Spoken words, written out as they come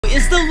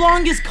is the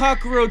longest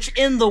cockroach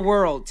in the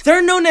world.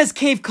 They're known as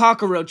cave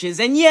cockroaches,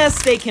 and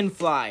yes, they can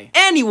fly.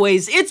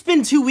 Anyways, it's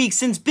been 2 weeks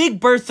since Big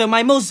Bertha,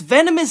 my most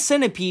venomous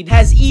centipede,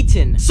 has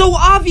eaten. So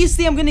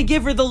obviously I'm gonna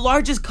give her the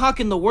largest cock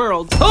in the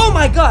world. Oh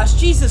my gosh,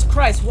 Jesus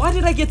Christ, why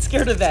did I get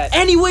scared of that?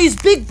 Anyways,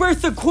 Big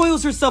Bertha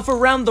coils herself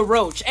around the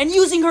roach, and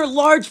using her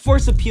large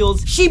force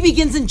appeals, she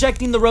begins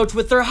injecting the roach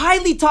with her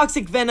highly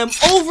toxic venom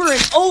over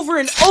and over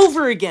and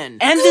over again.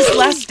 And this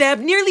last stab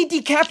nearly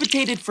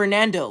decapitated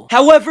Fernando.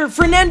 However,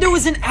 Fernando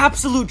is an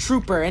absolute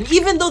trooper, and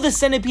even though the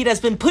centipede has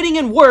been putting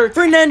in work,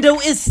 Fernando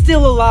is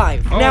still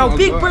alive. Now,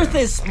 Big Bertha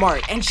is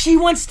smart, and she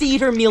wants to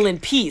eat her meal in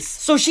peace,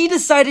 so she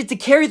decided to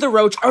carry the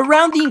roach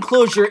around the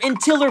enclosure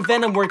until her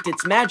venom worked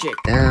its magic.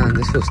 Damn,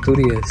 this was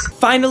studious.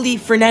 Finally,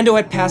 Fernando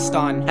had passed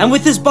on, and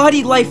with his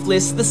body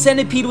lifeless, the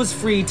centipede was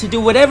free to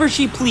do whatever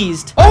she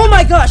pleased. Oh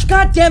my gosh,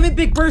 god damn it,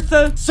 Big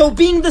Bertha! So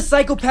being the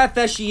psychopath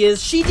that she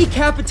is, she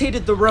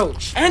decapitated the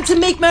roach. And to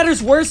make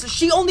matters worse,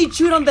 she only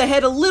chewed on the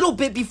head a little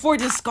bit before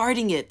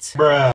discarding it. Bruh.